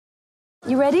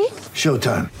You ready?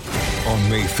 Showtime. On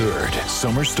May 3rd,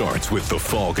 summer starts with The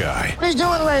Fall Guy. Let's do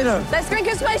it later. Let's drink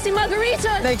a spicy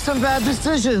margarita. Make some bad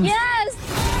decisions.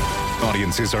 Yes!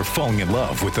 Audiences are falling in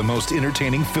love with the most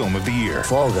entertaining film of the year.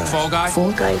 Fall Guy. Fall Guy?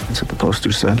 Fall guy. That's what the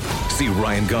poster said. See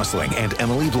Ryan Gosling and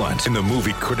Emily Blunt in the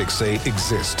movie critics say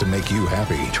exists to make you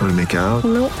happy. Trying to make it out?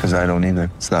 Nope. Because I don't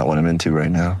either. It's not what I'm into right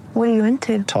now. What are you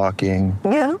into? Talking.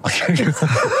 Yeah.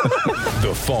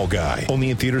 The Fall Guy.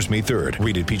 Only in theaters May 3rd.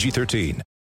 Rated PG-13.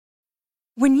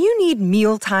 When you need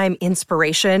mealtime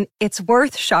inspiration, it's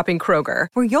worth shopping Kroger,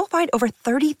 where you'll find over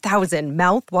 30,000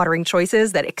 mouth-watering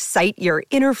choices that excite your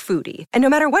inner foodie. And no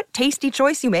matter what tasty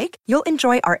choice you make, you'll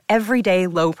enjoy our everyday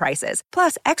low prices,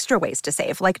 plus extra ways to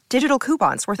save, like digital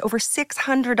coupons worth over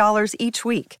 $600 each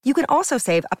week. You can also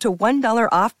save up to $1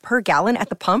 off per gallon at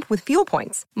the pump with fuel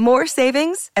points. More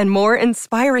savings and more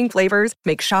inspiring flavors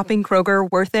make shopping Kroger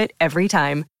worth it every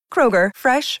time. Kroger,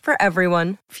 fresh for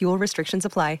everyone. Fuel restrictions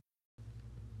apply.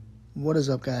 What is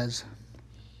up, guys?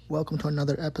 Welcome to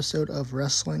another episode of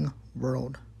Wrestling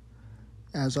World.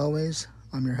 As always,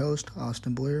 I'm your host,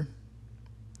 Austin Boyer.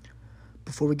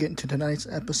 Before we get into tonight's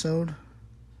episode,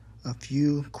 a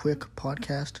few quick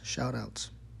podcast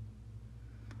shout-outs.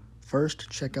 First,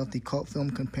 check out the Cult Film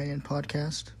Companion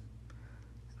podcast,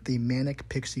 the Manic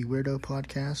Pixie Weirdo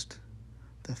podcast,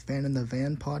 the Fan in the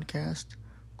Van podcast,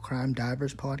 Crime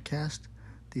Divers podcast,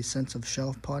 the Sense of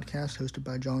Shelf podcast hosted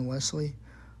by John Wesley,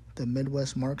 the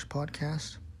Midwest Marks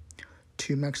podcast,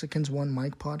 Two Mexicans, One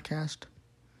Mic podcast,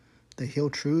 The Hill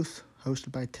Truth,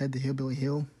 hosted by Ted the Hillbilly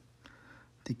Hill,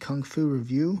 the Kung Fu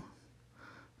Review,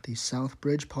 the South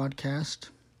Bridge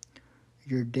podcast,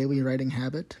 Your Daily Writing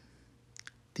Habit,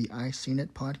 the I Seen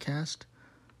It podcast,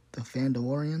 the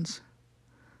Fandalorians,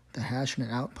 the Hashing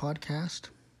It Out podcast,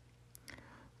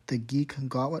 the Geek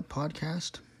Gauntlet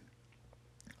podcast,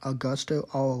 Augusto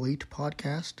All Elite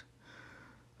podcast,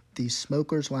 the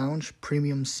Smokers Lounge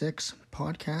Premium 6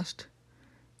 podcast,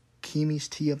 Kimi's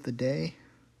Tea of the Day,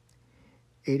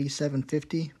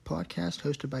 8750 podcast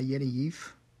hosted by Yeti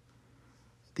Yeef,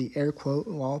 the Air Quote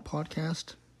Law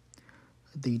podcast,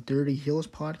 the Dirty Hills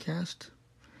podcast,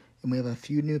 and we have a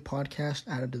few new podcasts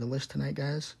added to the list tonight,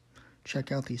 guys.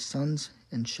 Check out the Suns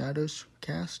and Shadows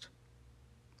cast.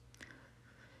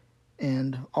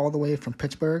 And all the way from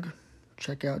Pittsburgh,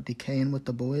 check out Decaying with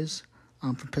the Boys.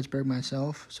 I'm from Pittsburgh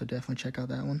myself, so definitely check out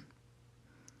that one.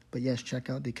 But yes, check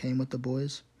out Decaying with the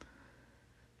Boys.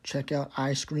 Check out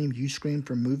I Scream, You Scream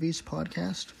for Movies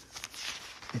podcast,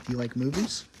 if you like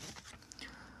movies.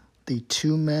 The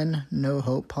Two Men, No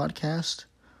Hope podcast,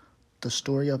 The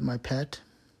Story of My Pet.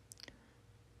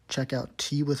 Check out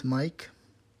Tea with Mike.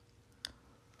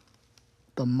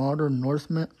 The Modern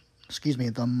Northman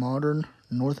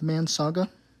Saga.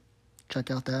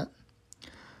 Check out that.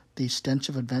 The Stench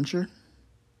of Adventure.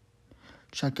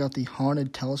 Check out the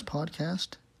Haunted Tales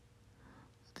podcast,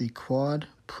 the Quad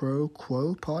Pro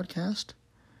Quo podcast.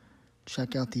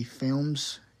 Check out the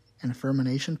Films and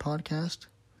Fermentation podcast.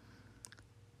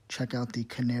 Check out the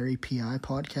Canary PI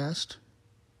podcast.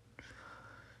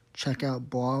 Check out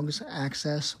Blogs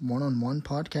Access One-on-One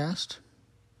podcast.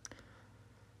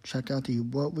 Check out the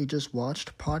What We Just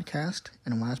Watched podcast.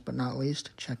 And last but not least,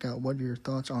 check out what are your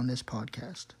thoughts on this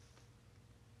podcast.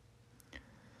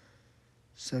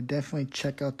 So definitely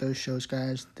check out those shows,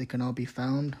 guys. They can all be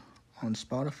found on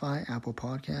Spotify, Apple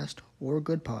Podcast, or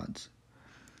Good Pods.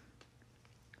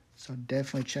 So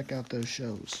definitely check out those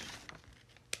shows.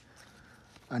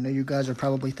 I know you guys are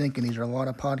probably thinking these are a lot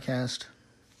of podcasts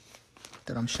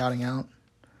that I'm shouting out,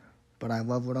 but I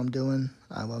love what I'm doing.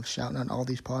 I love shouting out all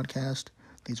these podcasts.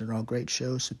 These are all great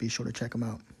shows, so be sure to check them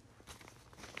out.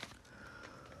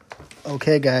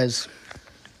 Okay, guys.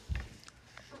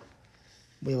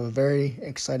 We have a very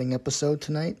exciting episode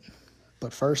tonight,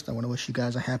 but first I want to wish you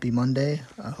guys a happy Monday.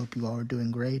 I hope you all are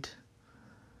doing great,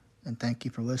 and thank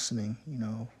you for listening. You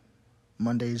know,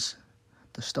 Monday's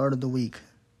the start of the week,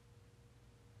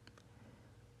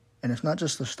 and it's not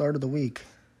just the start of the week.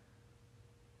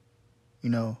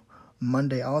 You know,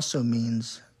 Monday also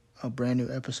means a brand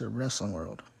new episode of Wrestling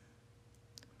World.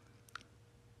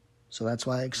 So that's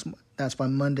why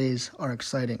Mondays are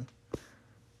exciting.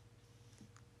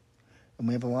 And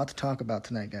we have a lot to talk about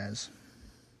tonight, guys.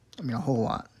 I mean, a whole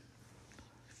lot.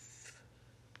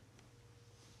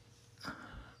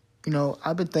 You know,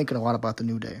 I've been thinking a lot about the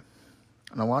New Day.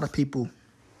 And a lot of people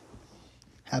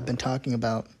have been talking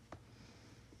about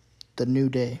the New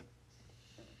Day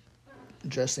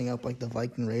dressing up like the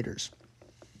Viking Raiders.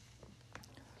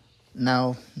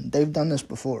 Now, they've done this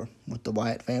before with the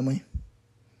Wyatt family.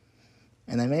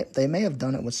 And they may have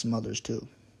done it with some others too.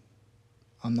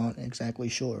 I'm not exactly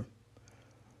sure.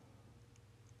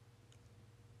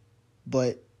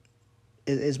 But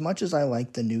as much as I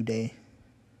like the New Day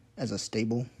as a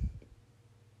stable,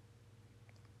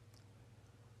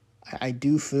 I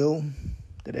do feel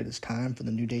that it is time for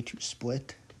the New Day to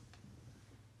split.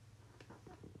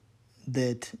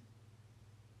 That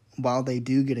while they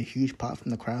do get a huge pop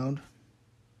from the crowd,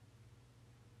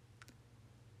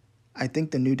 I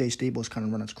think the New Day stable has kind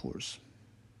of run its course.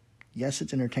 Yes,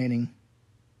 it's entertaining,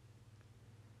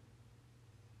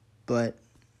 but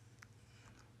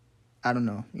I don't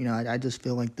know. I just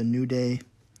feel like the New Day,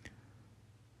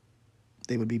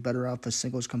 they would be better off as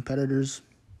singles competitors.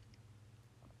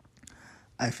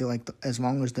 I feel like as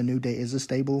long as the New Day is a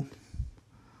stable,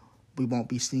 we won't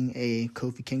be seeing a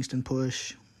Kofi Kingston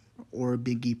push or a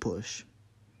Big E push.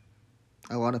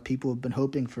 A lot of people have been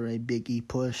hoping for a Big E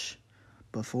push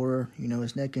before,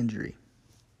 his neck injury.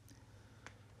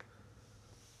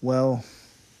 Well,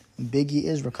 Big E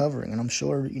is recovering, and I'm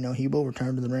sure, he will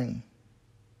return to the ring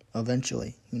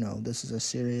eventually. This is a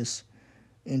serious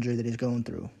injury that he's going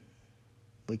through.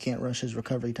 We can't rush his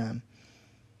recovery time.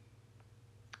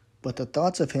 But the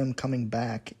thoughts of him coming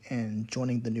back and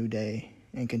joining the New Day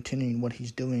and continuing what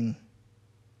he's doing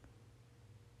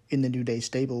in the New Day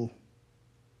stable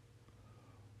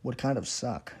would kind of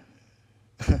suck.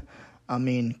 I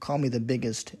mean, call me the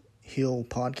biggest heel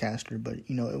podcaster, but,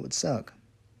 it would suck.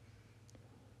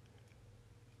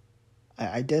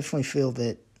 I definitely feel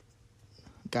that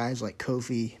guys like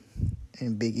Kofi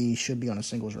and Big E should be on a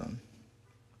singles run.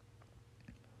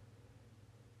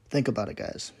 Think about it,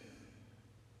 guys.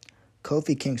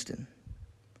 Kofi Kingston,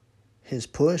 his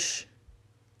push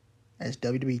as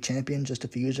WWE champion just a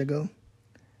few years ago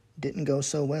didn't go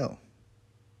so well.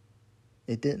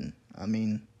 It didn't. I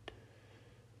mean,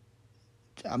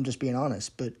 I'm just being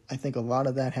honest, but I think a lot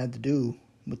of that had to do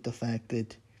with the fact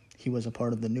that he was a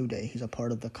part of the New Day. He's a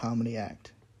part of the comedy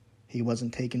act. He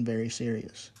wasn't taken very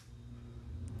serious.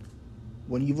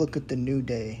 When you look at the New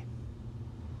Day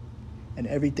and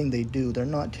everything they do, they're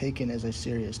not taken as a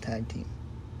serious tag team.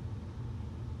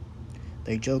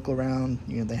 They joke around,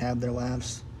 they have their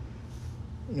laughs.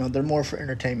 They're more for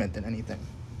entertainment than anything.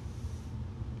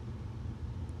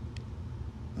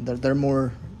 They're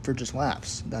more for just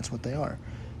laughs. That's what they are.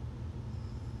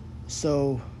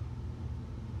 So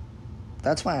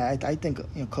that's why I think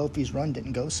Kofi's run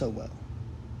didn't go so well,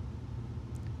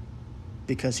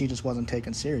 because he just wasn't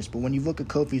taken serious. But when you look at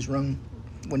Kofi's run,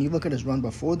 when you look at his run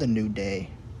before the New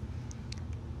Day,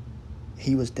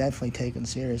 he was definitely taken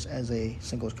serious as a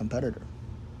singles competitor.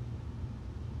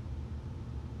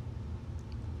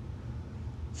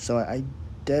 So I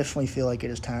definitely feel like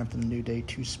it is time for the New Day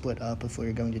to split up if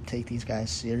we're going to take these guys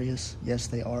serious. Yes,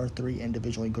 they are three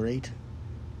individually great,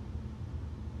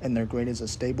 and they're great as a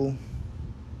stable.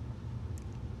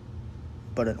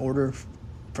 But in order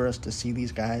for us to see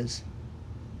these guys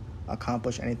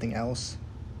accomplish anything else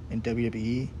in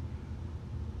WWE,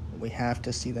 we have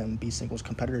to see them be singles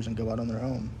competitors and go out on their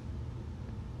own.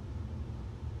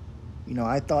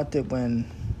 I thought that when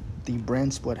the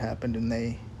brand split happened and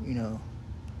they,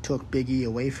 took Big E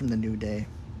away from the New Day,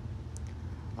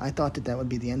 I thought that would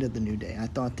be the end of the New Day. I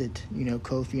thought that,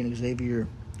 Kofi and Xavier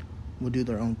would do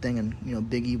their own thing and,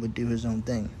 Big E would do his own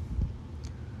thing.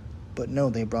 But no,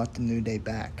 they brought the New Day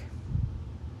back.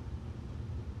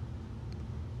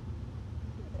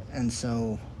 And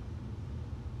so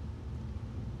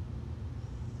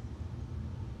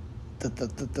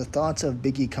the thoughts of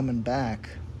Big E coming back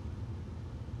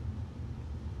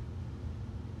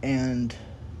and,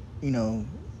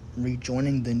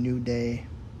 rejoining the New Day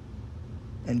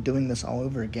and doing this all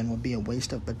over again would be a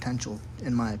waste of potential,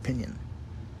 in my opinion.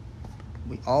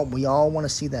 We all want to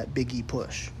see that Big E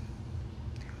push.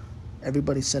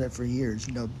 Everybody said it for years.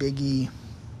 Big E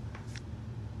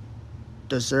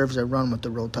deserves a run with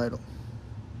the world title.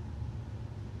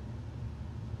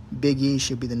 Big E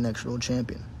should be the next world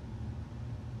champion.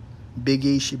 Big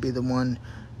E should be the one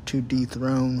to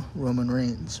dethrone Roman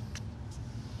Reigns.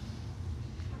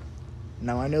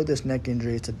 Now, I know this neck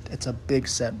injury, it's a big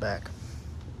setback.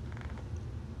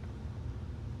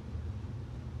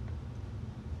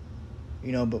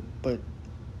 But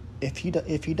if he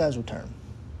does return,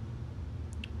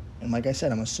 and like I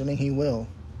said, I'm assuming he will,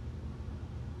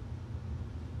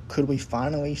 could we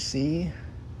finally see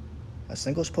a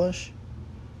singles push?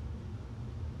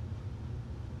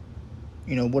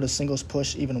 Would a singles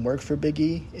push even work for Big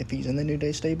E if he's in the New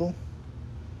Day stable?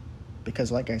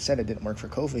 Because like I said, it didn't work for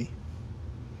Kofi.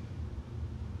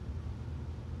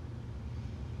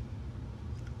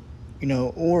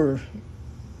 Or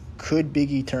could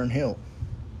Big E turn heel?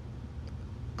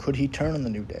 Could he turn on the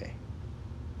New Day?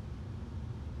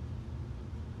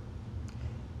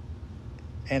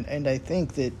 And I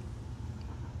think that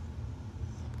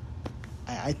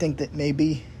I think that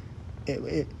maybe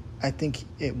I think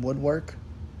it would work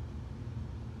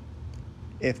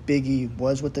if Big E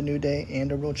was with the New Day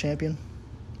and a world champion.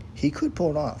 He could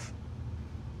pull it off.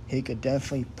 He could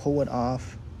definitely pull it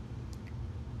off.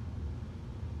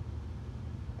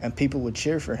 And people would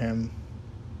cheer for him.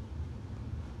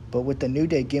 But with the New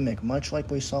Day gimmick, much like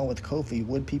we saw with Kofi,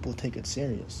 would people take it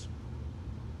serious?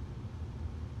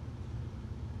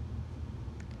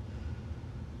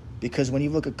 Because when you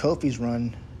look at Kofi's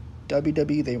run,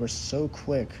 WWE, they were so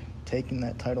quick taking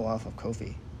that title off of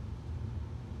Kofi.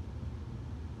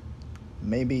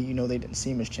 Maybe, they didn't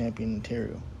see him as champion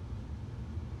material.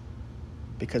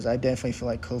 Because I definitely feel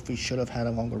like Kofi should have had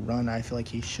a longer run. I feel like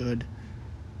he should,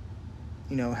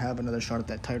 have another shot at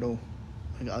that title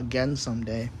again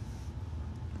someday.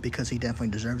 Because he definitely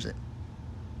deserves it.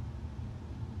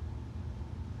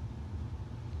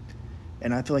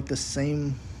 And I feel like the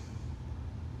same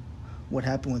what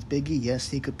happened with Big E. Yes,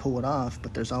 he could pull it off,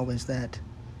 but there's always that,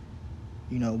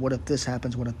 what if this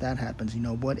happens, what if that happens?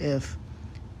 What if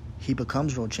he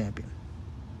becomes world champion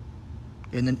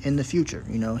in the future?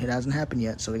 It hasn't happened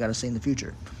yet, so we got to say in the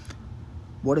future.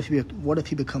 What if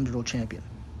he becomes world champion?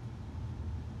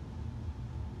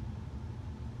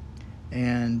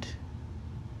 And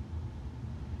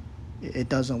it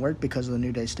doesn't work because of the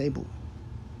New Day stable.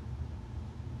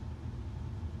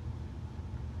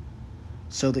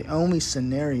 So the only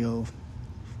scenario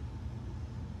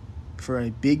for a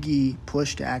Big E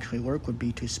push to actually work would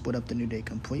be to split up the New Day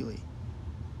completely.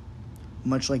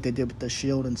 Much like they did with The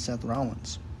Shield and Seth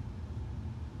Rollins.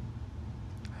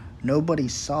 Nobody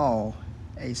saw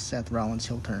a Seth Rollins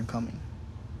heel turn coming,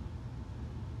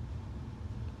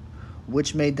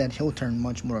 which made that heel turn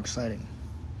much more exciting.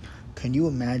 Can you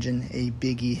imagine a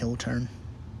Big E heel turn?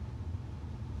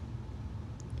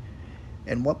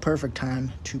 And what perfect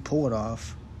time to pull it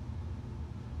off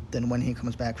than when he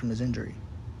comes back from his injury.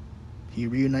 He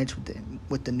reunites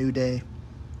with the New Day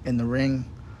in the ring,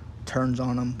 turns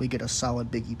on him, we get a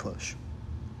solid Big E push.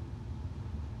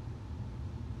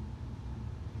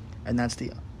 And that's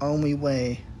the only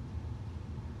way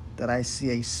that I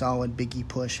see a solid Big E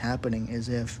push happening, is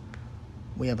if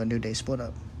we have a New Day split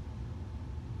up.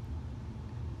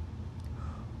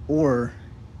 Or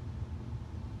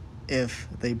if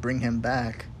they bring him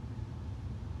back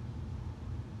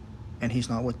and he's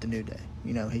not with the New Day.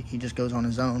 He just goes on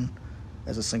his own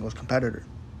as a singles competitor.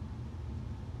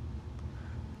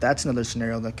 That's another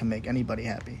scenario that can make anybody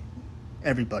happy.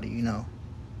 Everybody,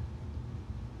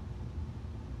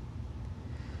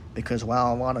 Because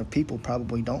while a lot of people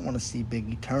probably don't want to see Big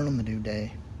E turn on the New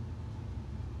Day,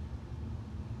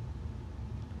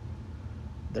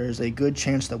 there's a good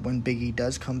chance that when Big E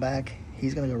does come back,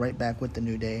 he's going to go right back with the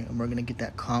New Day, and we're going to get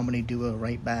that comedy duo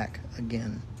right back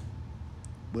again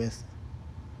with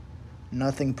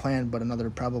nothing planned but another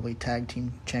probably tag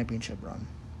team championship run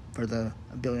for the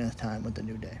billionth time with the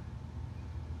New Day.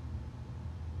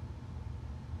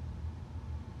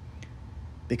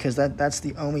 Because that's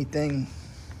the only thing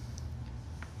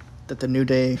that the New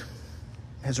Day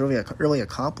has really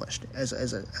accomplished as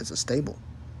a stable.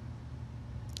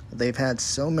 They've had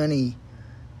so many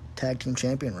tag team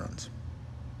champion runs.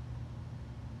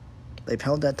 They've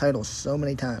held that title so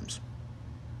many times.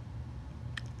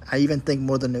 I even think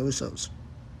more than the Usos.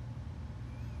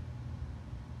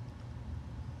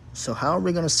 So how are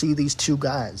we going to see these two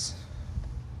guys,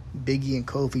 Big E and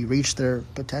Kofi, reach their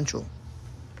potential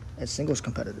as singles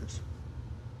competitors?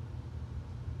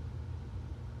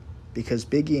 Because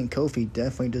Big E and Kofi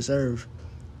definitely deserve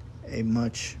a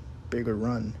much bigger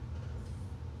run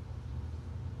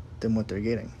than what they're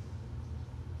getting.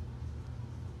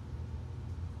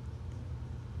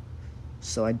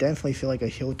 So I definitely feel like a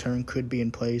heel turn could be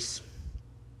in place.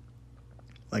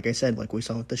 Like I said, like we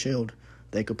saw with The Shield,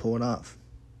 they could pull it off.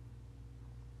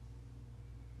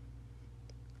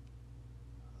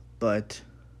 But,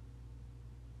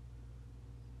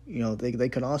 they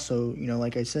could also,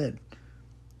 like I said,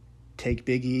 take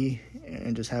Big E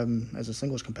and just have him as a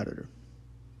singles competitor.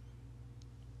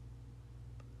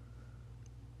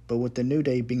 But with the New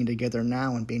Day being together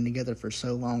now and being together for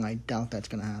so long, I doubt that's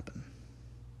going to happen.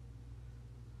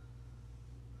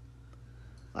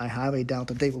 I highly doubt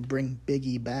that they will bring Big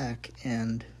E back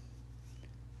and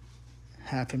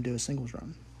have him do a singles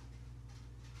run.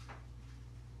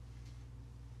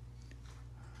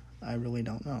 I really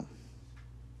don't know.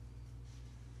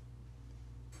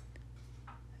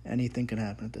 Anything can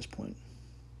happen at this point.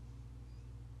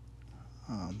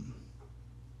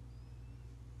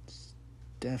 It's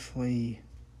definitely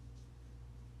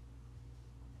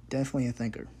a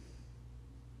thinker.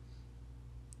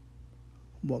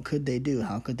 What could they do?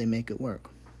 How could they make it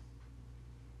work?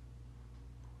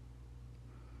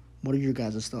 What are your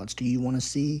guys' thoughts? Do you want to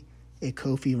see a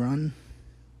Kofi run?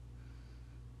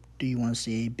 Do you want to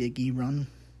see a Big E run?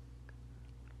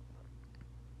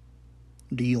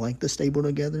 Do you like the stable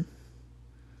together?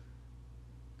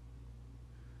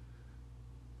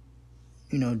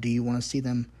 Do you want to see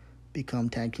them become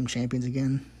tag team champions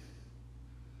again?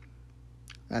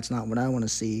 That's not what I want to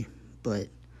see, but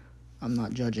I'm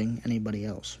not judging anybody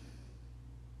else.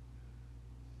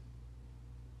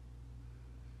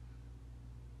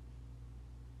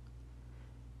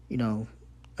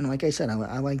 And like I said,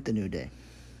 I like the New Day.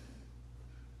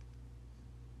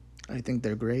 I think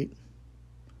they're great.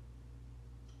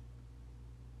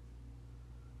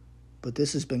 But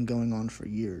this has been going on for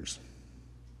years.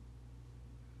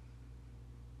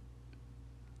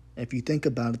 If you think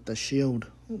about it, the Shield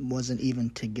wasn't even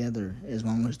together as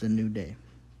long as the New Day.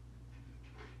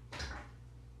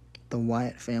 The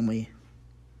Wyatt family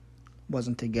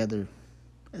wasn't together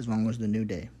as long as the New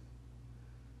Day.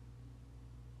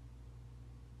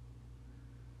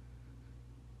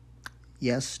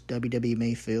 Yes, WWE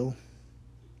may feel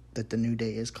that the New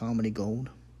Day is comedy gold.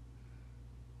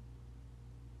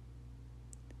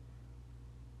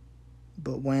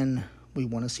 But when we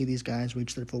want to see these guys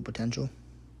reach their full potential,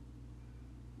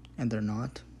 and they're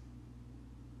not,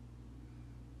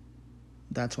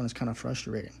 that's when it's kind of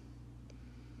frustrating.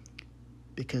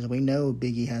 Because we know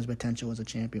Big E has potential as a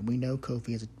champion. We know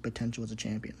Kofi has potential as a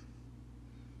champion.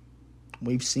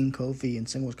 We've seen Kofi in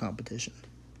singles competition.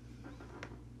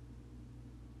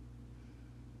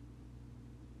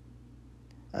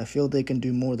 I feel they can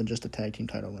do more than just a tag team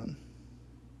title run.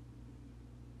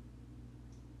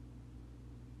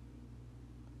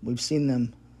 We've seen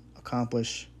them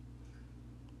accomplish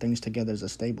things together as a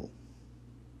stable.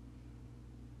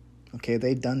 Okay,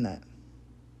 they've done that.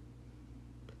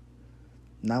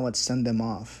 Now let's send them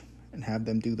off and have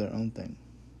them do their own thing.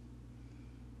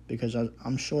 Because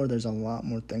I'm sure there's a lot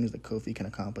more things that Kofi can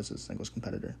accomplish as a singles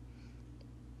competitor.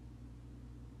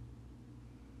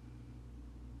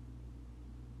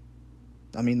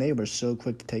 I mean, they were so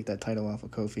quick to take that title off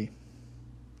of Kofi.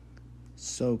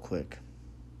 So quick.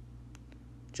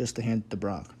 Just to hand it to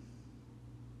Brock.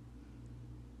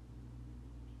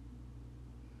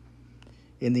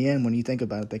 In the end, when you think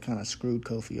about it, they kind of screwed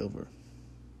Kofi over.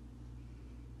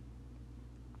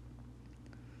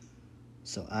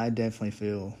 So I definitely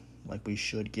feel like we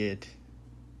should get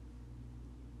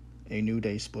a New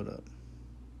Day split up.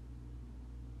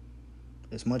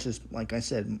 As much as, like I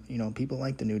said, people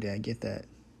like the New Day. I get that.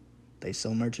 They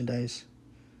sell merchandise.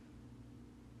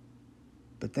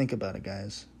 But think about it,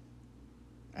 guys.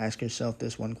 Ask yourself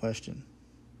this one question.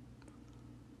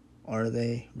 Are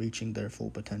they reaching their full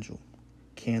potential?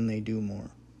 Can they do more?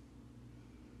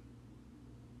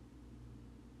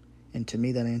 And to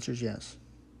me, that answer is yes.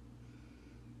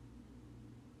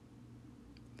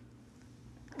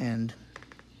 And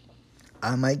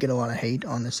I might get a lot of hate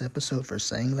on this episode for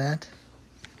saying that.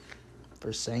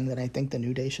 For saying that I think the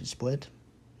New Day should split.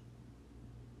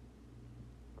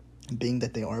 Being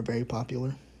that they are very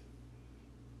popular.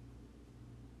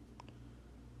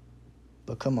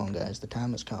 But come on, guys, the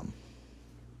time has come.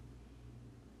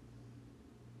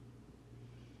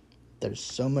 There's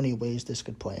so many ways this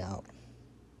could play out.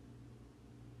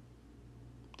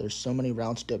 There's so many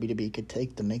routes WWE could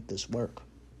take to make this work.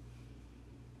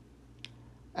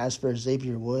 As for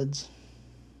Xavier Woods,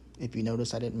 if you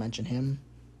notice, I didn't mention him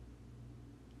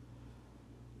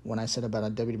when I said about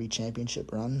a WWE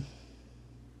Championship run.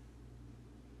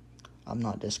 I'm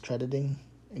not discrediting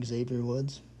Xavier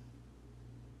Woods.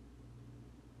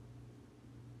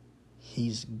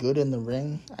 He's good in the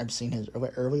ring. I've seen his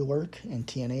early work in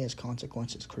TNA as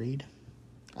Consequences Creed.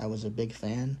 I was a big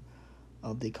fan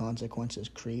of the Consequences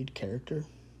Creed character.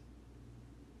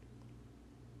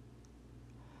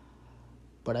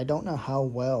 But I don't know how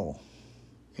well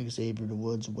Xavier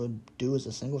Woods would do as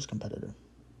a singles competitor.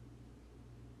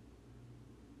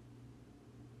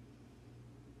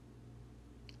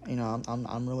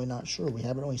 I'm really not sure. We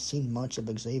haven't really seen much of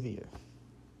Xavier.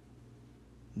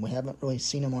 We haven't really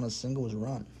seen him on a singles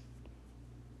run.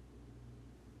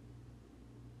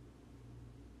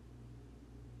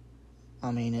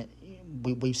 I mean,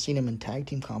 we've seen him in tag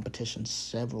team competitions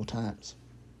several times.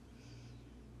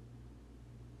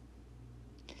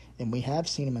 And we have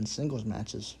seen him in singles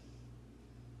matches.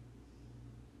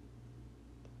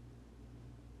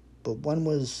 But when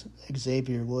was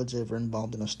Xavier Woods ever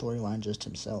involved in a storyline just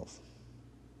himself?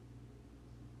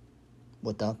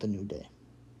 Without the New Day.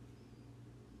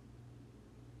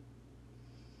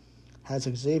 Has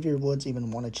Xavier Woods even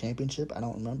won a championship? I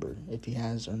don't remember if he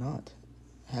has or not.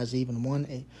 Has he even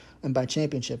won and by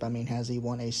championship I mean has he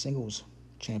won a singles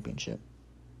championship?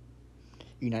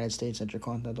 United States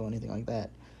Intercontinental, anything like that.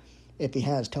 If he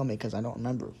has, tell me, because I don't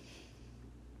remember.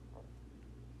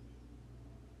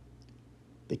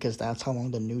 Because that's how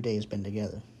long the New Day has been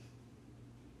together.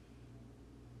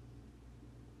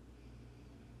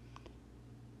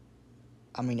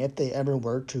 I mean, if they ever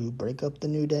were to break up the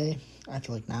New Day, I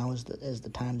feel like now is the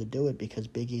time to do it, because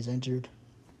Big E's injured.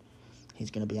 He's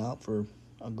going to be out for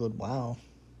a good while.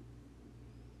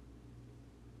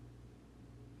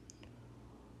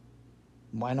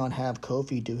 Why not have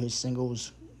Kofi do his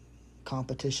singles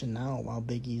competition now while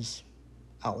Big E's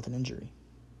out with an injury?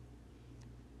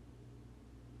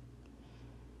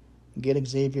 Get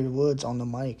Xavier Woods on the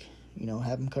mic.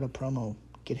 Have him cut a promo.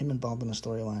 Get him involved in the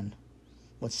storyline.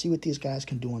 Let's see what these guys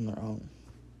can do on their own.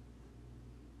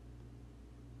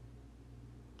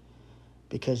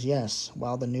 Because yes,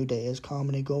 while the New Day is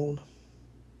comedy gold,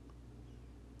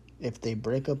 if they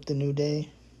break up the New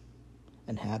Day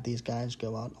and have these guys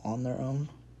go out on their own,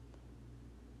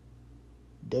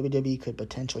 WWE could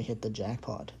potentially hit the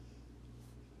jackpot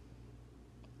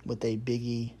with a Big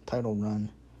E title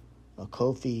run, a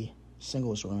Kofi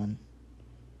singles run,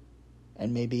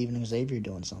 and maybe even Xavier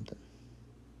doing something.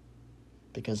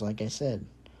 Because like I said,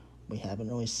 we haven't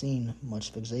really seen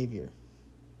much of Xavier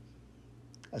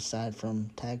aside from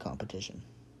tag competition.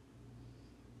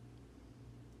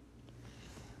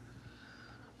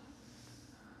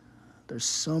 There's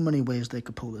so many ways they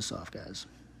could pull this off, guys.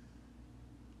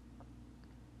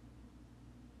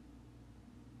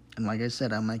 And like I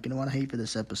said, I'm not going to want to hate for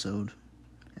this episode.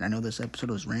 And I know this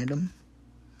episode was random.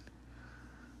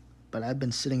 But I've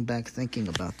been sitting back thinking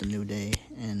about the New Day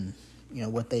and,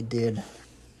 what they did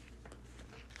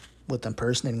with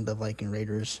impersonating the Viking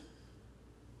Raiders.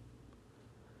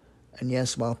 And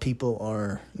yes, while people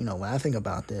are, laughing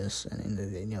about this and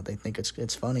they think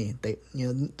it's funny,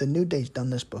 the New Day's done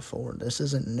this before. This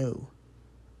isn't new.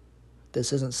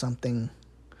 This isn't something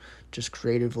just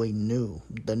creatively new.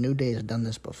 The New Day has done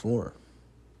this before.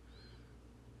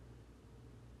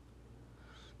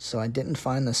 So I didn't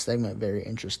find this segment very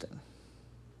interesting.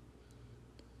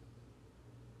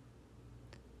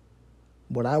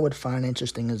 What I would find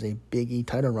interesting is a Big E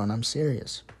title run. I'm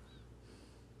serious.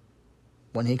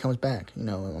 When he comes back,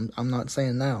 I'm not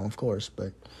saying now, of course,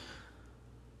 but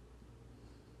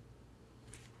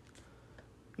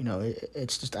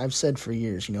it's just, I've said for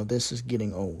years, this is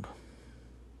getting old.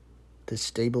 This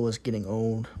stable is getting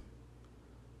old.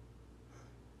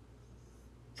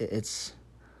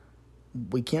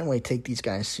 We can't really take these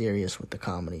guys serious with the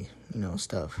comedy,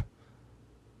 stuff.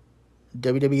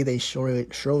 WWE, they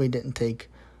surely didn't take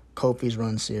Kofi's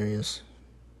run serious.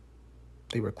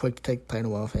 They were quick to take the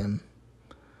title off him.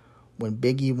 When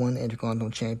Big E won the Intercontinental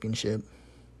Championship,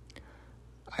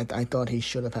 I thought he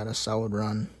should have had a solid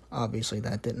run. Obviously,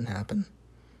 that didn't happen.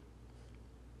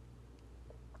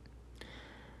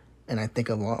 And I think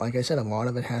a lot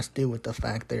of it has to do with the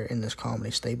fact they're in this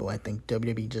comedy stable. I think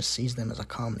WWE just sees them as a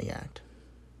comedy act.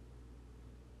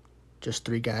 Just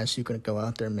three guys who can go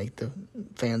out there and make the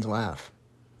fans laugh.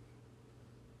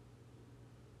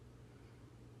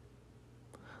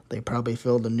 They probably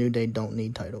feel the New Day don't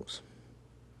need titles.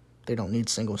 They don't need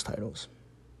singles titles.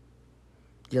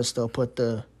 Yes, they'll put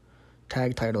the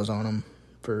tag titles on them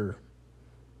for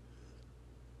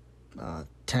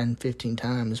 10, 15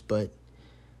 times, but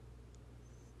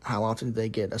how often do they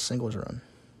get a singles run?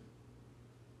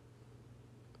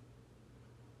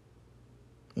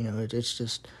 It's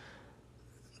just,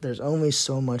 there's only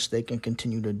so much they can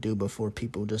continue to do before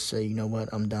people just say, you know what,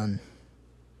 I'm done.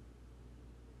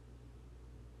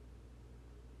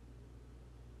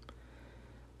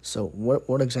 So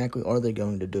what exactly are they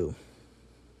going to do?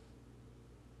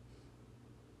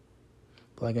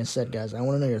 Like I said, guys, I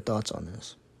want to know your thoughts on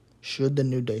this. Should the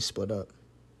New Day split up?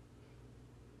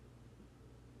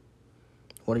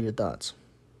 What are your thoughts?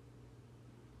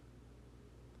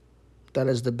 That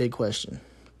is the big question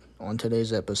on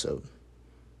today's episode.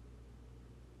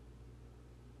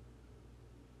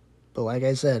 But like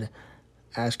I said,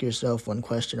 ask yourself one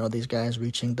question: are these guys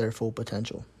reaching their full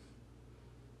potential?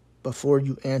 Before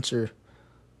you answer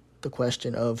the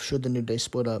question of should the New Day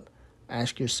split up,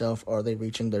 ask yourself, are they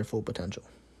reaching their full potential?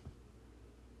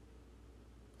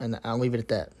 And I'll leave it at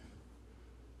that.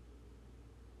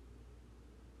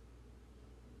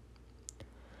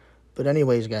 But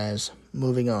anyways, guys,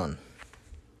 moving on.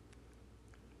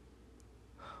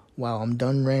 While I'm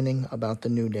done ranting about the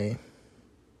New Day,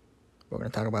 we're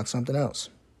going to talk about something else.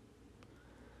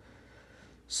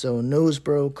 So news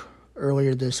broke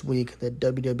earlier this week that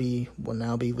WWE will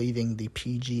now be leaving the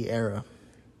PG era.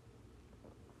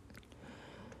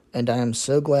 And I am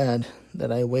so glad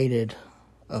that I waited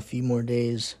a few more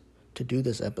days to do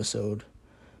this episode,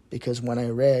 Because when I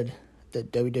read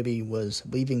that WWE was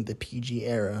leaving the PG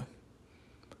era,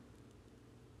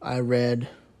 I read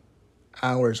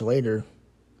hours later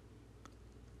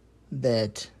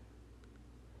that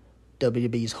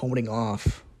WWE is holding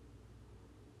off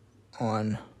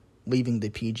on leaving the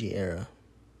PG era,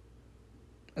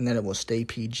 and that it will stay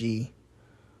PG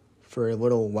for a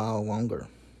little while longer.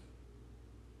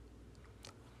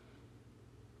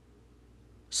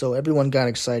 So everyone got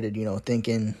excited,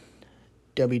 thinking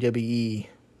WWE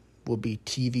will be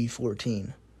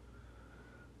TV-14.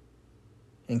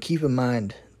 And keep in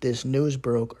mind, this news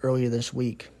broke earlier this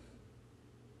week,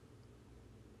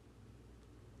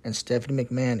 and Stephanie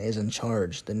McMahon is in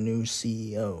charge, the new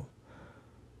CEO.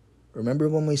 Remember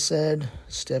when we said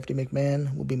Stephanie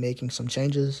McMahon will be making some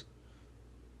changes?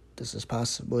 This is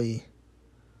possibly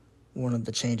one of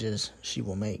the changes she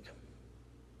will make.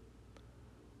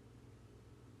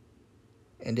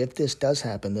 And if this does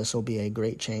happen, this will be a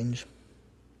great change.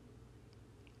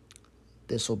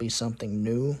 This will be something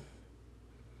new.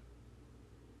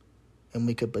 And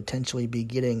we could potentially be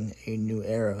getting a new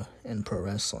era in pro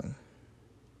wrestling.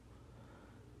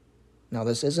 Now,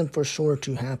 this isn't for sure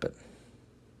to happen.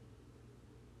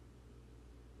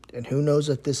 And who knows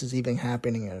if this is even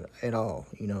happening at all,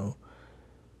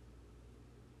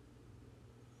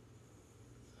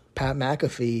 Pat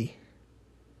McAfee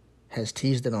has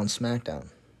teased it on SmackDown.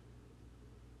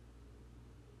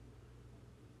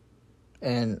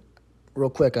 And real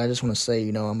quick, I just want to say,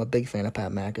 I'm a big fan of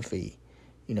Pat McAfee.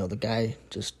 The guy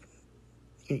just,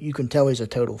 you can tell he's a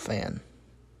total fan.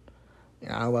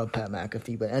 I love Pat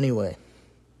McAfee, but anyway,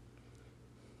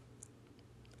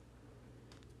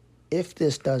 if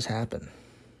this does happen,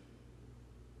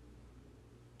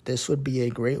 this would be a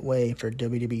great way for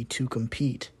WWE to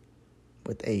compete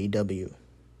with AEW.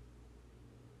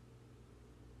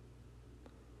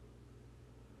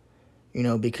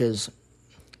 Because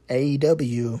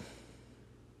AEW,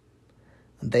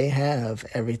 they have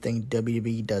everything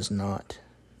WWE does not.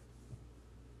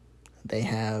 They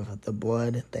have the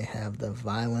blood, they have the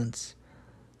violence,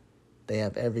 they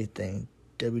have everything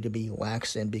WWE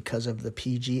lacks in because of the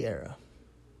PG era.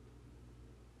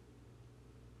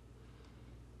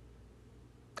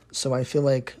 So I feel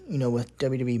like, with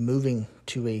WWE moving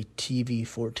to a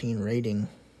TV-14 rating,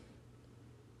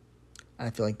 I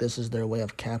feel like this is their way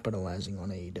of capitalizing on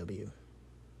AEW.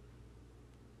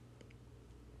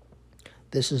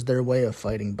 This is their way of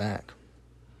fighting back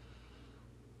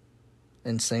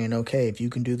and saying, okay, if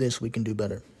you can do this, we can do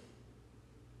better.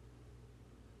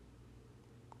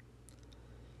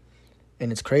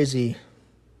 And it's crazy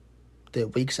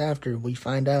that weeks after we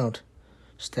find out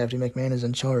Stephanie McMahon is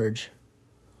in charge,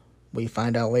 we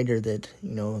find out later that,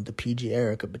 the PG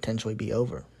era could potentially be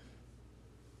over.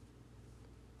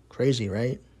 Crazy,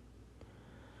 right?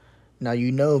 Now,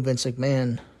 Vince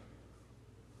McMahon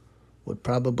would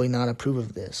probably not approve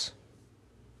of this.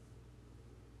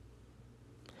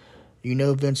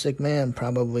 Vince McMahon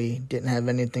probably didn't have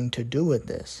anything to do with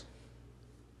this.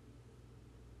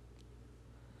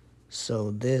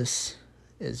 So this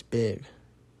is big.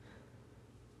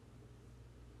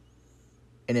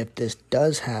 And if this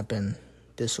does happen,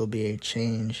 this will be a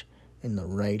change in the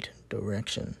right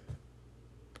direction.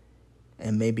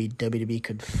 And maybe WWE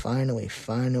could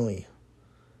finally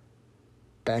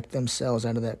back themselves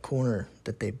out of that corner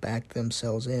that they backed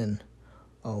themselves in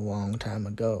a long time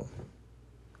ago.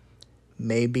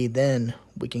 Maybe then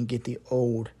we can get the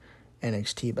old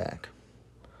NXT back.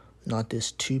 Not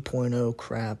this 2.0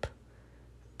 crap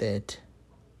that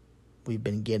we've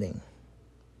been getting.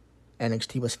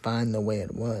 NXT was fine the way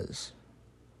it was.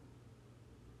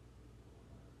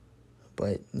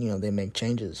 But, they make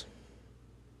changes.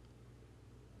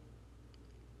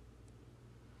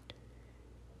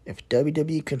 If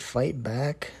WWE could fight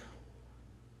back,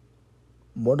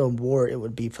 what a war it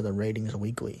would be for the ratings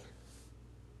weekly.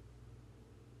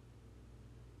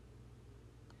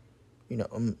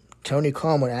 Tony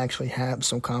Khan would actually have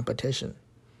some competition.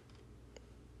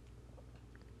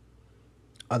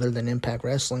 Other than Impact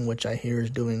Wrestling, which I hear is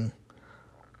doing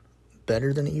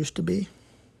better than it used to be.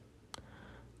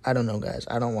 I don't know, guys.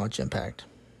 I don't watch Impact.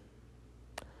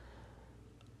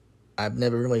 I've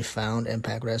never really found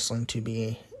Impact Wrestling to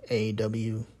be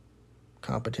AEW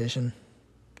competition.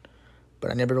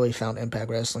 But I never really found Impact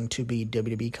Wrestling to be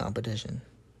WWE competition.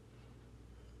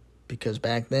 Because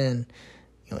back then,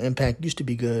 Impact used to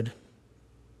be good.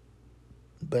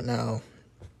 But now,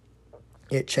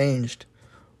 it changed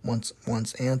once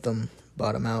Anthem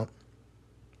bought them out.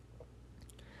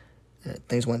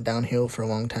 Things went downhill for a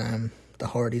long time. The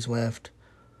Hardys left.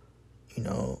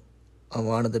 A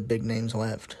lot of the big names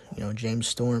left. James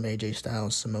Storm, AJ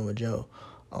Styles, Samoa Joe.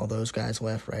 All those guys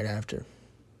left right after.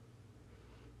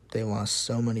 They lost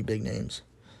so many big names.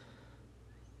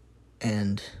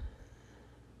 And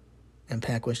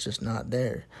Impact was just not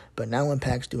there. But now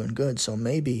Impact's doing good, so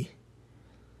maybe,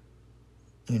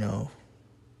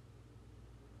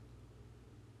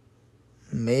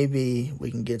 maybe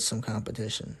we can get some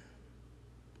competition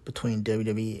between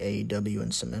WWE, AEW,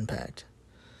 and some Impact.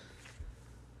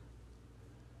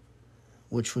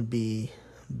 Which would be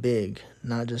big,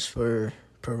 not just for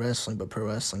pro wrestling, but pro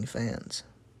wrestling fans.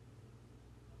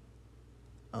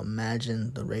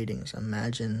 Imagine the ratings.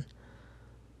 Imagine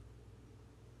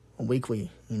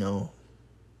weekly,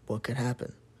 what could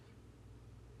happen.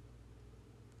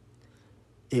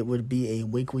 It would be a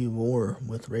weekly war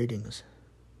with ratings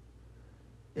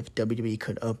if WWE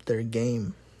could up their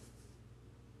game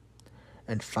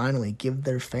and finally give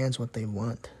their fans what they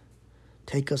want.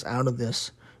 Take us out of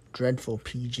this dreadful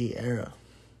PG era.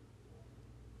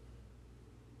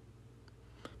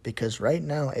 Because right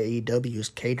now AEW is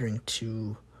catering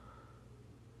to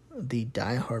the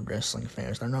diehard wrestling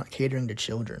fans. They're not catering to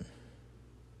children.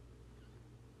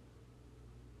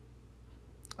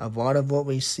 A lot of what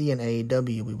we see in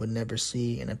AEW we would never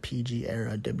see in a PG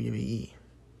era WWE.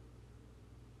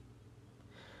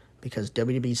 Because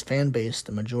WWE's fan base,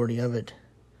 the majority of it,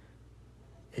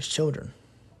 is children.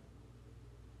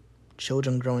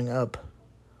 Children growing up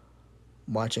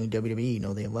watching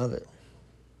WWE, they love it.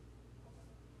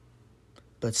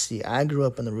 But see, I grew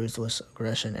up in the Ruthless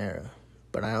Aggression era,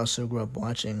 but I also grew up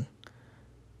watching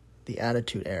the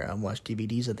Attitude Era. I watched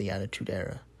DVDs of the Attitude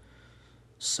Era.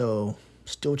 So,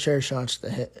 still chair shots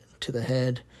to the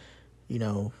head,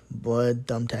 blood,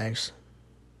 thumbtacks.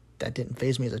 That didn't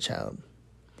faze me as a child.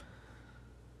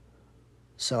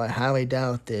 So I highly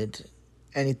doubt that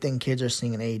anything kids are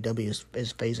seeing in AEW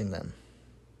is fazing them,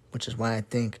 which is why I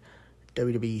think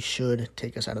WWE should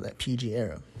take us out of that PG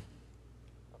era.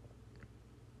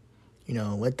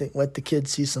 Let the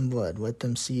kids see some blood. Let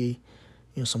them see,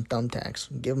 some thumbtacks.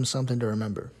 Give them something to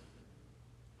remember.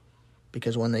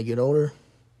 Because when they get older,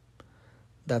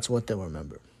 that's what they'll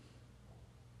remember.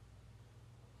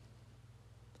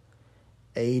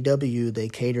 AEW, they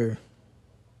cater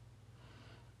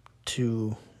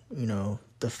to,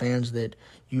 the fans that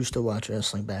used to watch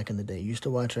wrestling back in the day, used to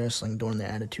watch wrestling during the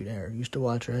Attitude Era, used to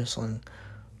watch wrestling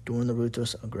during the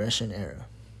Ruthless Aggression Era.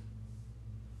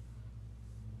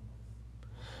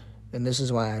 And this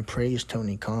is why I praise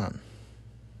Tony Khan.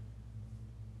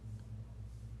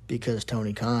 Because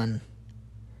Tony Khan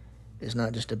is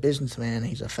not just a businessman,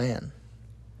 he's a fan.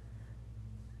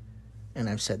 And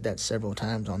I've said that several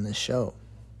times on this show.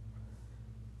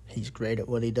 He's great at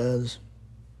what he does.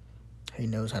 He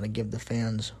knows how to give the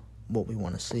fans what we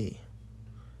want to see.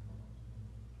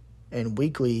 And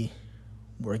weekly,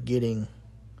 we're getting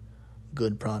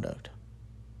good product.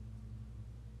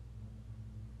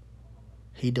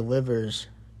 He delivers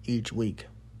each week.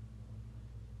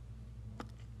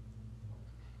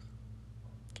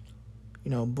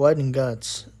 Blood and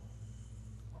Guts,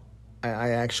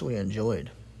 I actually enjoyed.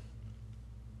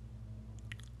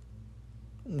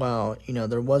 While,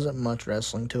 there wasn't much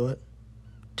wrestling to it,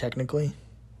 technically,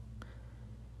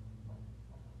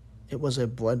 it was a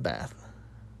bloodbath.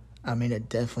 I mean, it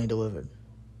definitely delivered.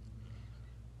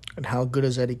 And how good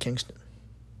is Eddie Kingston?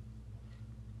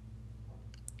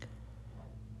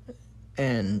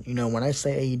 And, when I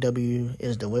say AEW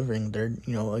is delivering, they're,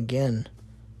 again,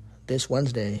 this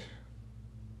Wednesday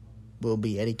will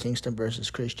be Eddie Kingston versus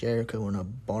Chris Jericho in a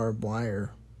barbed wire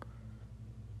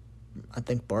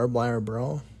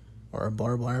brawl or a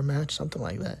barbed wire match, something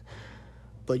like that.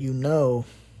 But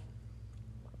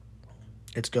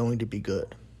it's going to be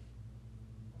good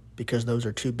because those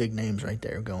are two big names right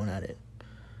there going at it.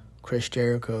 Chris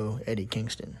Jericho, Eddie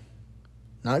Kingston.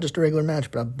 Not just a regular match,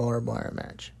 but a barbed wire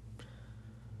match.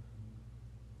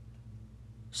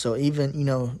 So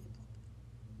even,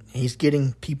 he's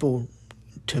getting people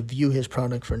to view his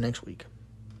product for next week.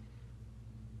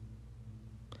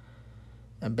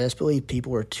 And best believe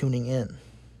people are tuning in.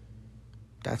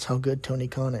 That's how good Tony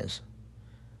Khan is.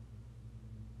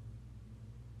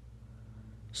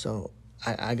 So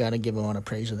I got to give a lot of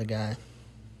praise to the guy.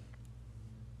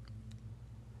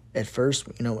 At first,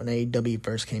 when AEW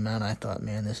first came out, I thought,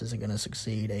 man, this isn't going to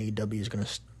succeed. WWE is going to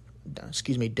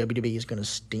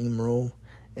steamroll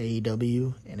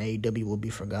AEW, and AEW will be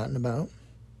forgotten about.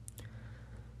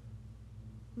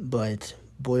 But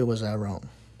boy, was I wrong.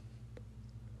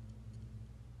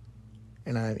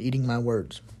 And I'm eating my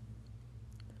words.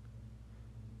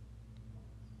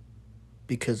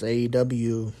 Because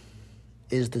AEW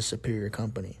is the superior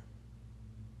company.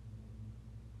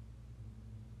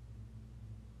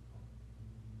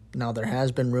 Now, there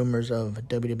has been rumors of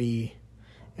WWE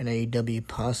and AEW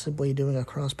possibly doing a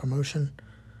cross-promotion.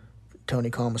 Tony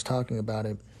Khan was talking about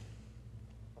it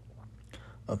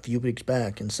a few weeks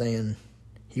back and saying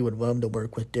he would love to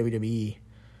work with WWE,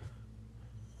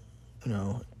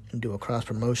 and do a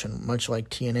cross-promotion, much like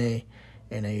TNA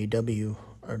and AEW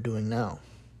are doing now.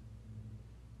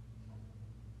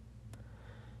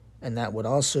 And that would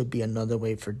also be another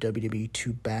way for WWE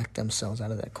to back themselves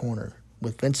out of that corner.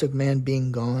 With Vince McMahon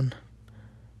being gone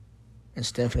and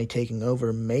Stephanie taking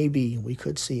over, maybe we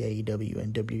could see AEW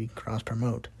and WWE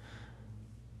cross-promote.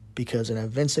 Because in a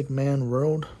Vince McMahon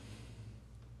world,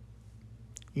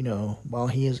 while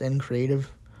he is in creative,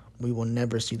 we will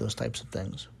never see those types of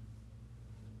things.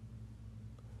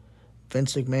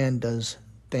 Vince McMahon does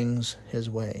things his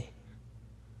way.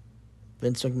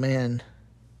 Vince McMahon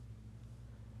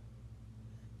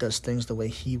does things the way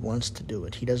he wants to do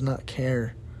it. He does not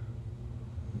care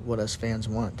what us fans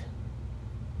want.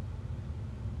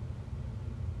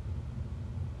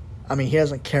 I mean, he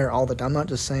doesn't care all the time.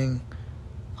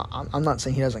 I'm not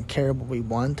saying he doesn't care what we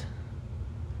want.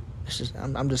 It's just,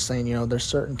 I'm just saying, there's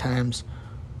certain times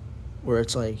where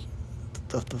it's like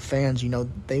the fans,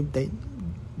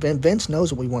 Vince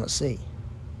knows what we want to see,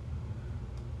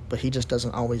 but he just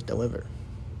doesn't always deliver.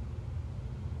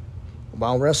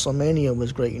 While WrestleMania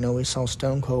was great, we saw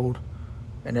Stone Cold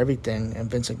and everything, and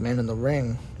Vince McMahon in the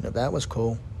ring, that was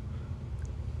cool.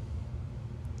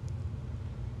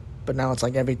 But now it's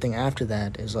like everything after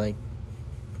that is like,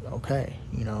 okay,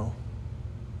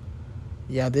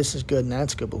 yeah, this is good and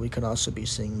that's good, but we could also be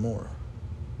seeing more.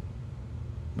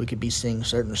 We could be seeing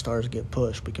certain stars get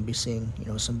pushed. We could be seeing,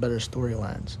 some better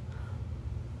storylines.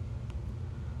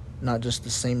 Not just the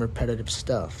same repetitive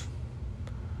stuff.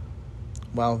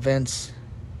 While Vince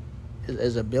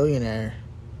is a billionaire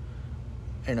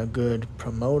and a good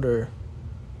promoter,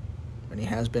 and he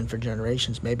has been for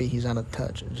generations, maybe he's out of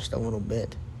touch just a little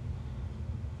bit.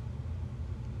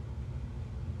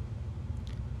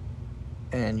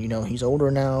 And, he's older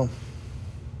now.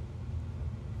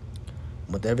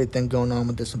 With everything going on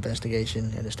with this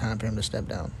investigation, it is time for him to step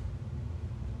down.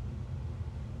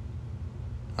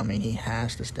 I mean, he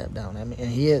has to step down. And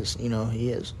he is, he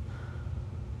is.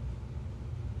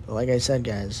 But like I said,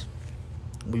 guys,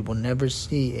 we will never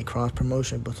see a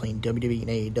cross-promotion between WWE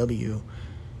and AEW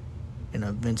in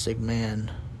a Vince McMahon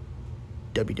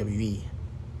WWE.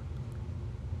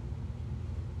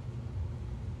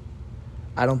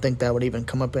 I don't think that would even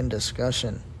come up in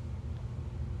discussion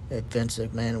if Vince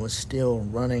McMahon was still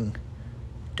running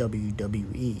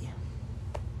WWE.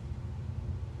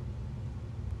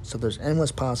 So there's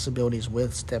endless possibilities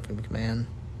with Stephanie McMahon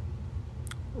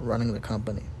running the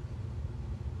company.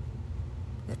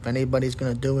 If anybody's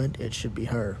going to do it, it should be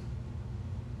her.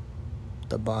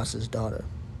 The boss's daughter.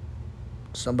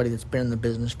 Somebody that's been in the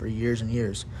business for years and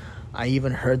years. I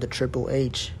even heard that Triple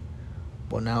H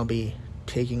will now be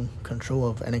taking control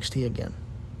of NXT again,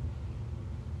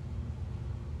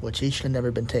 which he should have never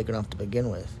been taken off to begin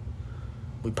with.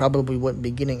 We probably wouldn't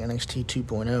be getting NXT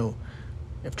 2.0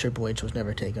 if Triple H was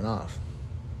never taken off.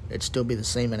 It'd still be the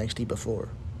same NXT before.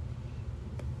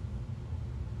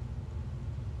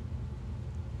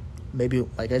 Maybe,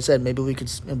 like I said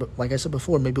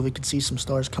before, maybe we could see some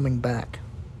stars coming back.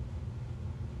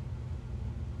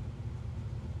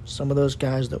 Some of those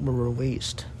guys that were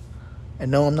released. And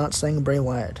no, I'm not saying Bray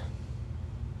Wyatt.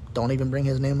 Don't even bring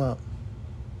his name up.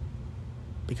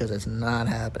 Because it's not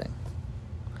happening.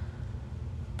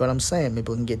 But I'm saying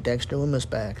maybe we can get Dexter Lumis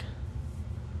back.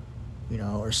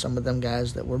 Or some of them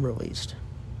guys that were released.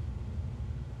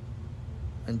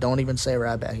 And don't even say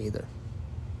Ryback either.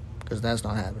 Because that's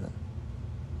not happening.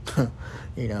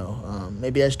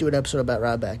 Maybe I should do an episode about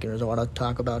Ryback. And there's a lot of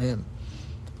talk about him.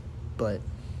 But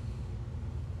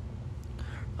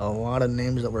a lot of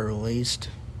names that were released.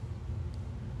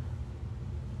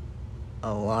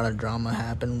 A lot of drama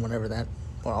happened whenever that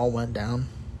all went down.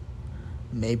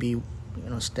 Maybe,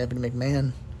 Stephanie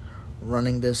McMahon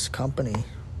running this company,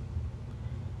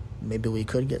 maybe we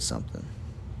could get something.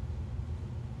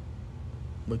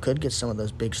 We could get some of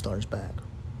those big stars back.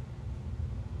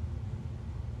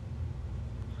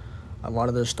 A lot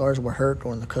of those stars were hurt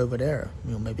during the COVID era.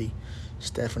 Maybe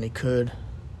Stephanie could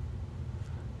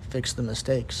fix the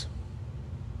mistakes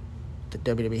that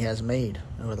WWE has made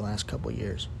over the last couple of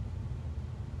years.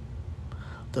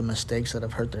 The mistakes that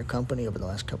have hurt their company over the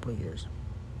last couple of years.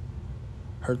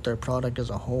 Hurt their product as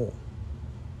a whole.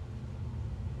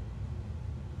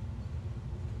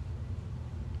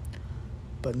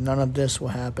 But none of this will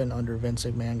happen under Vince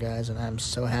McMahon, guys, and I'm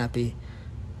so happy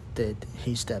that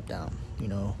he stepped down.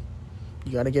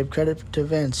 You got to give credit to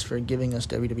Vince for giving us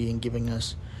WWE and giving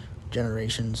us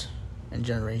generations and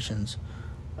generations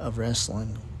of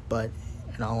wrestling. But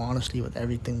in all honesty, with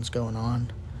everything that's going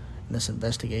on in this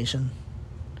investigation,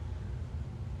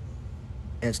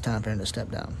 it's time for him to step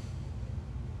down.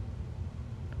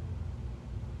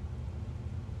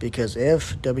 Because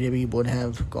if WWE would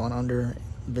have gone under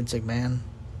Vince McMahon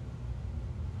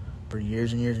for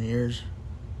years and years and years,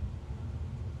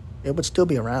 it would still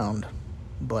be around,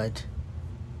 but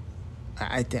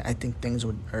I think things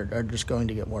are just going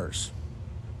to get worse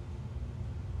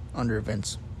under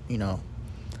Vince. You know,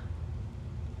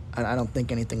 I don't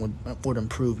think anything would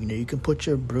improve. You know, you can put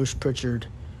your Bruce Pritchard,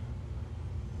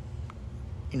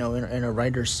 you know, in a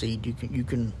writer's seat. You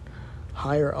can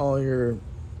hire all your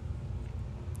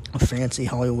fancy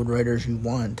Hollywood writers you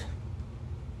want,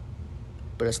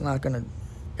 but it's not gonna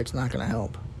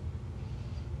help,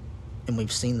 and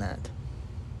we've seen that.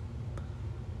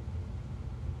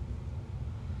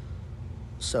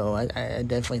 So I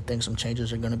definitely think some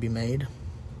changes are going to be made,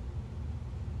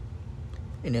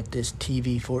 and if this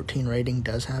TV 14 rating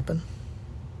does happen,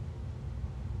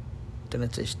 then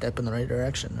it's a step in the right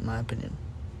direction, in my opinion.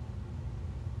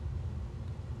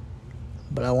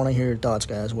 But I want to hear your thoughts,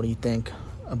 guys. What do you think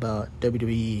about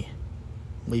WWE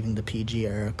leaving the PG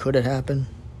era? Could it happen?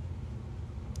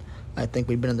 I think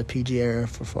we've been in the PG era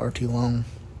for far too long.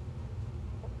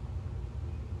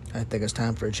 I think it's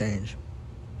time for a change,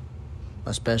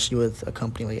 especially with a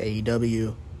company like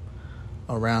AEW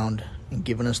around and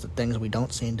giving us the things we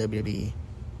don't see in WWE.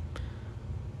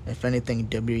 If anything,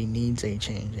 WWE needs a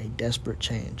change, a desperate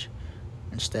change,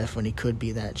 and Stephanie could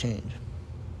be that change.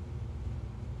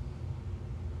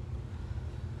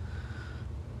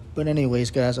 But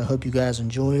anyways, guys, I hope you guys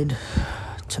enjoyed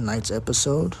tonight's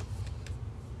episode.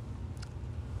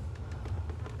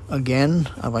 Again,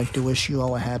 I'd like to wish you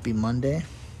all a happy Monday.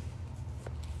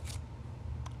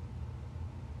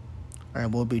 I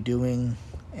will be doing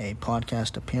a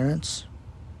podcast appearance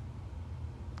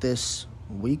this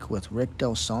week with Rick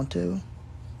Del Santo.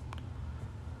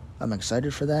 I'm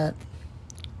excited for that.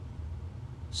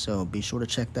 So be sure to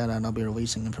check that out. I'll be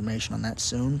releasing information on that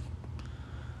soon.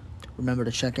 Remember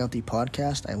to check out the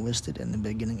podcast I listed in the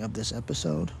beginning of this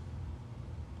episode.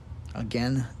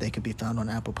 Again, they could be found on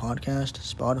Apple Podcast,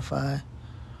 Spotify,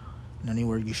 and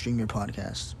anywhere you stream your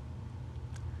podcasts.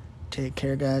 Take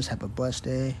care, guys. Have a blessed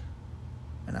day.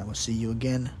 And I will see you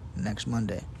again next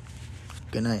Monday.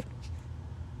 Good night.